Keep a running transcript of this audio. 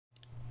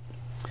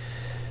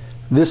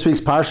This week's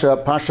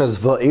Parsha, Parshas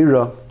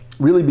Va'era,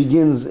 really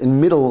begins in the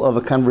middle of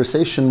a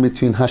conversation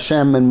between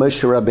Hashem and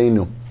Moshe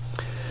Rabbeinu.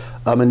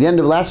 In the end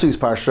of last week's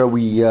Parsha,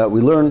 we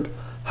learned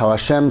how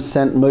Hashem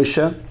sent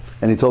Moshe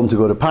and he told him to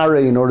go to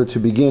Parei in order to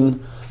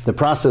begin the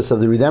process of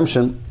the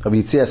redemption of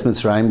Yetzias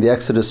Mitzrayim, the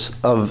exodus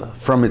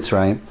from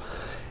Mitzrayim.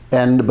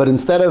 But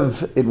instead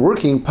of it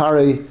working,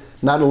 Parei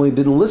not only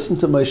didn't listen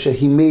to Moshe,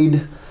 he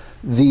made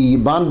the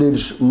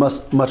bondage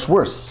much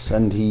worse,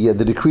 and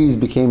the decrees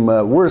became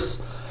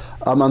worse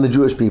on the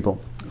Jewish people.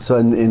 So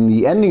in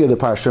the ending of the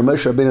Parsha,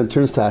 Moshe Rabbeinu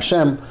turns to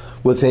Hashem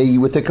with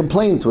a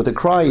complaint, with a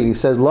cry, and he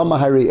says, Lama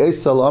hari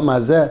esa, lama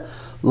zeh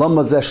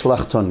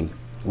shlachtoni.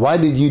 Why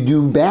did you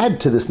do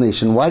bad to this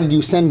nation? Why did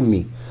you send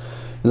me?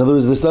 In other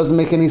words, this doesn't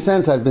make any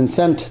sense. I've been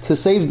sent to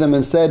save them.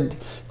 Instead,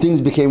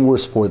 things became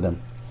worse for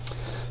them.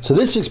 So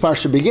this week's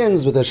Parsha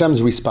begins with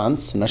Hashem's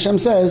response, and Hashem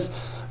says,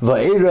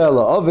 Va'era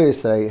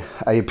la'aves,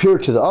 I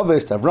appeared to the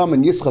Aves, Avram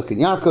and Yitzchak and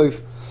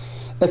Yaakov,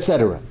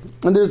 etc.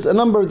 And there's a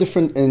number of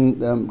different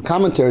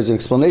commentaries and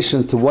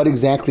explanations to what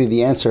exactly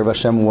the answer of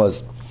Hashem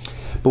was.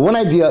 But one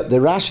idea that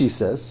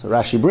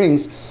Rashi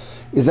brings,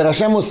 is that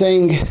Hashem was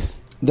saying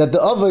that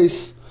the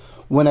Aves,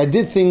 when I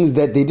did things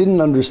that they didn't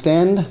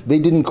understand, they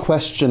didn't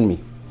question me.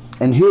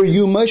 And here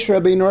you, Moshe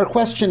Rabbeinu, are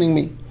questioning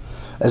me.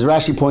 As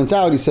Rashi points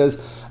out, he says,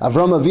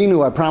 Avram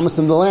Avinu, I promised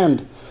him the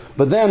land.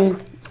 But then,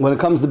 when it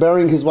comes to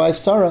burying his wife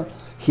Sarah,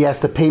 he has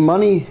to pay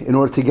money in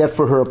order to get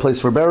for her a place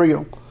for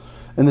burial.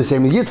 And the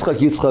same with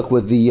Yitzchak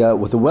with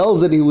the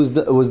wells that he was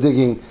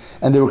digging,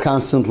 and they were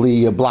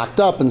constantly blocked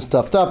up and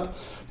stuffed up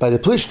by the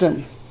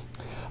Plishtim.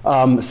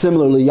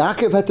 Similarly,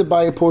 Yaakov had to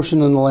buy a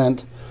portion in the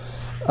land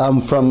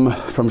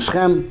from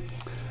Shechem,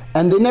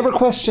 and they never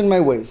questioned my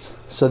ways.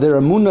 So their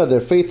emunah,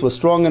 their faith was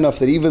strong enough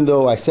that even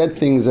though I said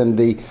things and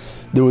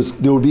there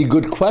would be a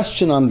good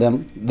question on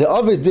them, the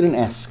others didn't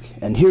ask.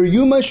 And here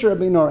you, Moshe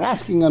Rabbeinu, are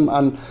asking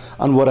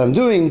on what I'm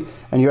doing,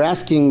 and you're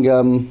asking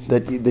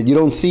that you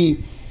don't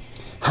see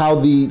how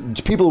the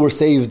people were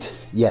saved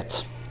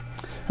yet.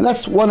 And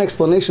that's one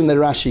explanation that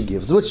Rashi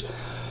gives.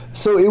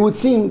 So it would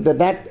seem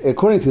that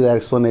according to that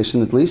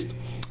explanation at least,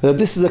 that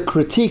this is a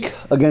critique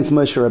against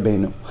Moshe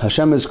Rabbeinu.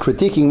 Hashem is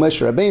critiquing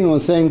Moshe Rabbeinu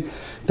and saying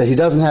that he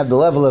doesn't have the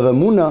level of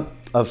emunah,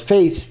 of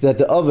faith, that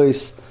the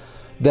Avos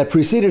that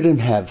preceded him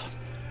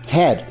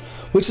had,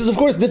 which is of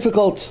course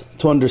difficult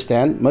to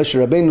understand. Moshe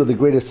Rabbeinu, the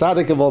greatest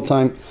tzaddik of all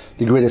time,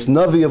 the greatest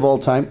navi of all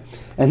time,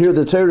 and here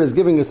the Torah is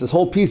giving us this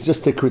whole piece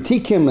just to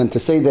critique him and to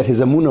say that his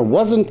emunah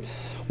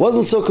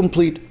wasn't so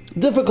complete,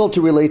 difficult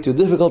to relate to,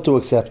 difficult to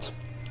accept.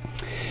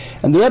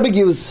 And the Rebbe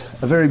gives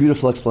a very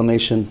beautiful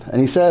explanation, and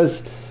he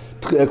says,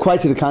 quite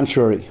to the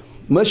contrary,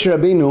 Moshe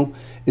Rabbeinu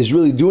is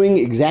really doing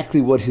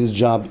exactly what his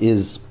job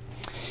is.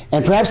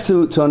 And perhaps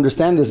to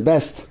understand this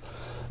best,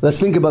 let's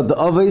think about the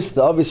Avos.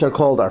 The Avos are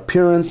called our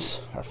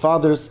parents, our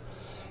fathers,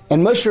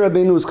 and Moshe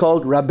Rabbeinu is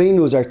called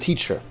Rabbeinu, is our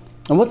teacher.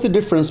 And what's the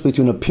difference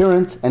between a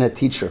parent and a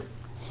teacher?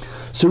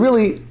 So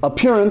really, a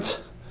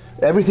parent,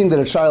 everything that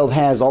a child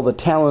has, all the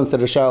talents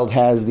that a child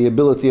has, the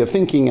ability of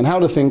thinking and how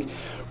to think,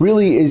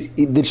 really is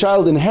the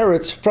child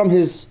inherits from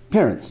his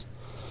parents.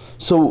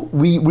 So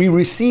we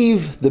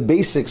receive the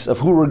basics of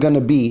who we're going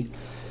to be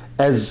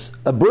as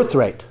a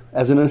birthright,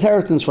 as an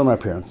inheritance from our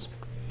parents.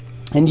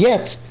 And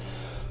yet,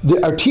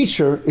 our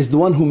teacher is the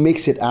one who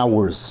makes it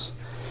ours,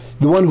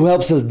 the one who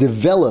helps us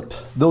develop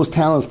those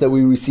talents that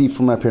we receive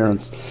from our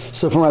parents.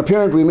 So from our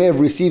parent, we may have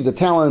received a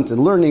talent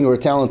in learning or a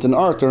talent in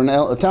art or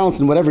a talent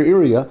in whatever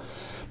area,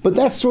 but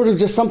that's sort of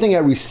just something I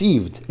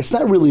received. It's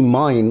not really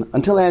mine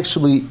until I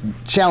actually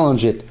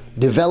challenge it,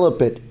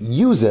 develop it,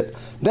 use it.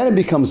 Then it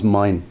becomes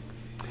mine.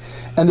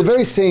 And the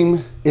very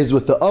same is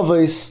with the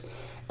Avos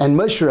and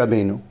Moshe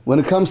Rabbeinu when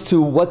it comes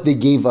to what they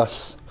gave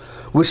us,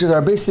 which is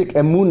our basic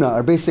emunah,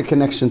 our basic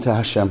connection to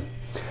Hashem.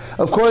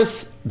 Of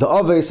course, the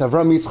Avos,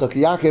 Avram, Yitzchak,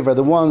 Yaakov are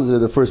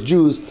the first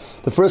Jews,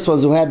 the first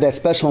ones who had that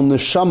special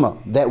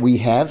neshama that we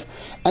have,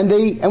 and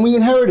we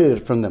inherited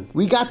it from them.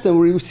 We got them,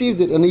 we received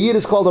it, and the Yid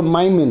is called a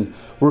maimin.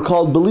 We're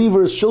called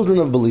believers, children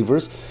of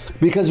believers,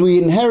 because we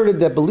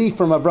inherited that belief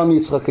from Avram,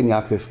 Yitzchak, and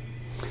Yaakov.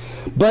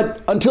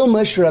 But until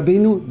Moshe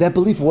Rabbeinu, that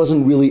belief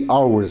wasn't really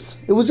ours.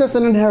 It was just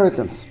an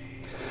inheritance.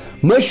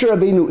 Moshe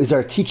Rabbeinu is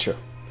our teacher.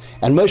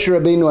 And Moshe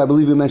Rabbeinu, I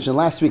believe we mentioned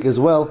last week as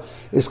well,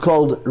 is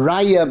called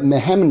Raya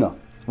Mehemna,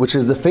 which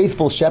is the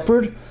faithful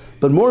shepherd,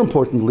 but more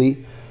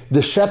importantly,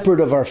 the shepherd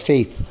of our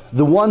faith,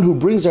 the one who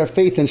brings our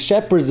faith and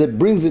shepherds it,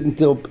 brings it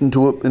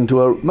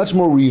into a much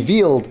more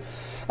revealed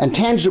and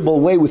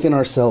tangible way within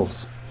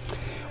ourselves.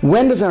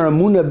 When does our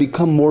emunah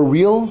become more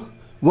real?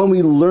 When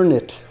we learn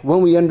it,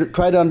 when we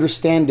try to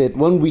understand it,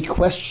 when we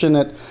question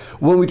it,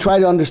 when we try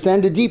to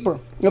understand it deeper.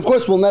 Of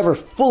course, we'll never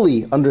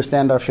fully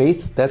understand our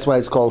faith. That's why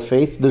it's called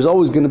faith. There's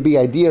always going to be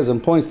ideas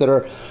and points that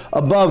are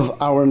above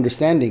our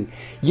understanding.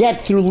 Yet,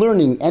 through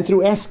learning and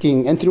through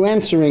asking and through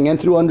answering and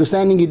through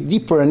understanding it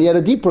deeper and yet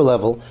a deeper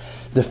level,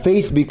 the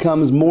faith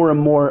becomes more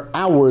and more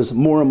ours,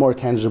 more and more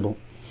tangible.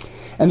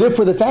 And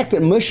therefore, the fact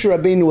that Moshe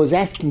Rabbeinu was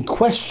asking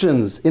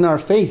questions in our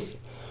faith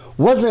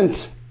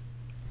wasn't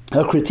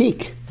a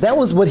critique. That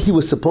was what he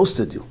was supposed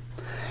to do.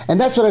 And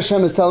that's what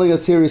Hashem is telling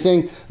us here. He's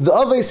saying the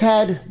Avos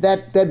had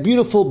that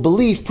beautiful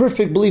belief,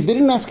 perfect belief. They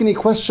didn't ask any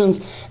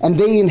questions, and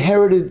they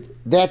inherited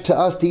that to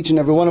us, to each and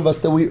every one of us,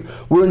 that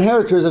we're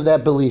inheritors of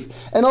that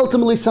belief. And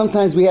ultimately,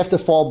 sometimes we have to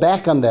fall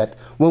back on that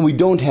when we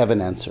don't have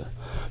an answer.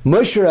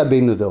 Moshe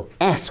Rabbeinu, though,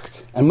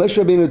 asked, and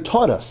Moshe Rabbeinu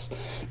taught us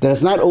that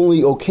it's not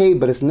only okay,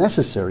 but it's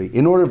necessary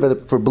in order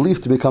for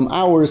belief to become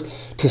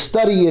ours, to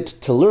study it,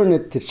 to learn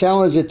it, to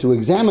challenge it, to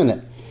examine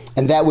it,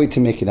 and that way to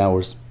make it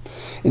ours.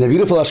 In a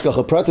beautiful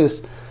Hashgacha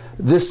Pratis,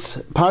 this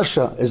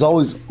parsha is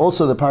always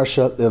also the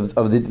parsha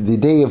of the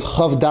day of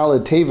Chav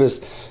Daled Tevis,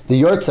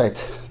 the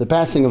Yortzeit, the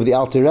passing of the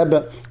Alter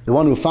Rebbe, the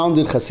one who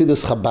founded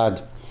Chassidus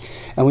Chabad.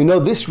 And we know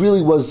this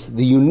really was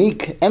the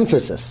unique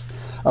emphasis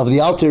of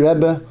the Alter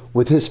Rebbe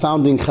with his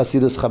founding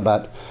Chassidus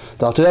Chabad.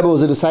 The Alter Rebbe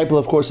was a disciple,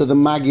 of course, of the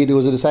Maggid. He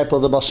was a disciple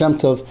of the Baal Shem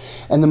Tov.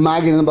 And the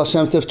Maggid and the Baal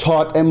Shem Tov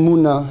taught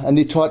emunah, and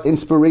they taught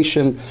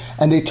inspiration,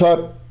 and they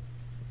taught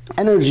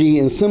energy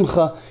and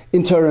simcha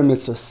in Torah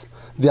mitzvahs.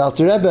 The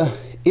Alter Rebbe,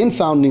 in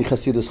founding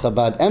Chassidus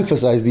Chabad,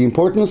 emphasized the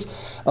importance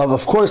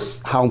of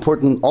course, how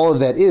important all of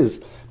that is,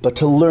 but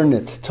to learn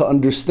it, to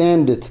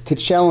understand it, to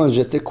challenge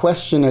it, to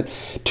question it,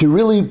 to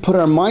really put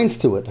our minds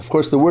to it. Of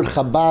course, the word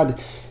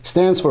Chabad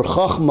stands for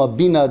Chachma,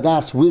 Bina,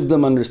 Das,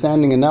 wisdom,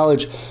 understanding, and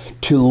knowledge,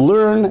 to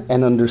learn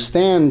and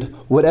understand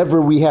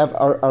whatever we have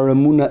our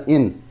emunah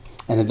in.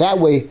 And in that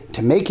way,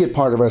 to make it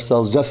part of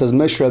ourselves, just as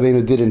Moshe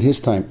Rabbeinu did in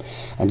his time.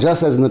 And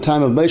just as in the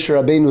time of Moshe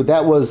Rabbeinu,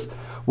 that was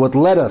what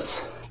led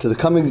us to the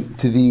coming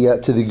to the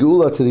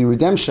Geula, to the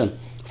redemption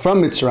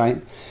from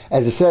Mitzrayim,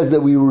 as it says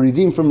that we were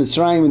redeemed from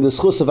Mitzrayim in the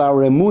schus of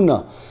our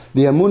emunah,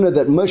 the emunah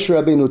that Moshe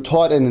Rabbeinu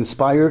taught and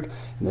inspired.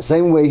 In the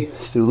same way,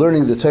 through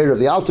learning the Torah of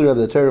the Alter Rebbe,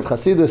 the Torah of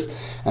Chassidus,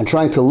 and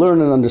trying to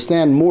learn and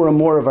understand more and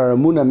more of our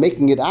emunah,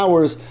 making it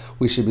ours,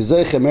 we should be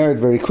zeicha merit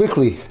very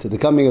quickly to the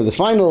coming of the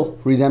final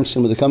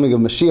redemption, with the coming of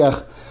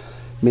Mashiach.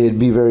 May it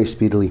be very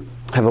speedily.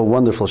 Have a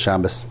wonderful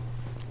Shabbos.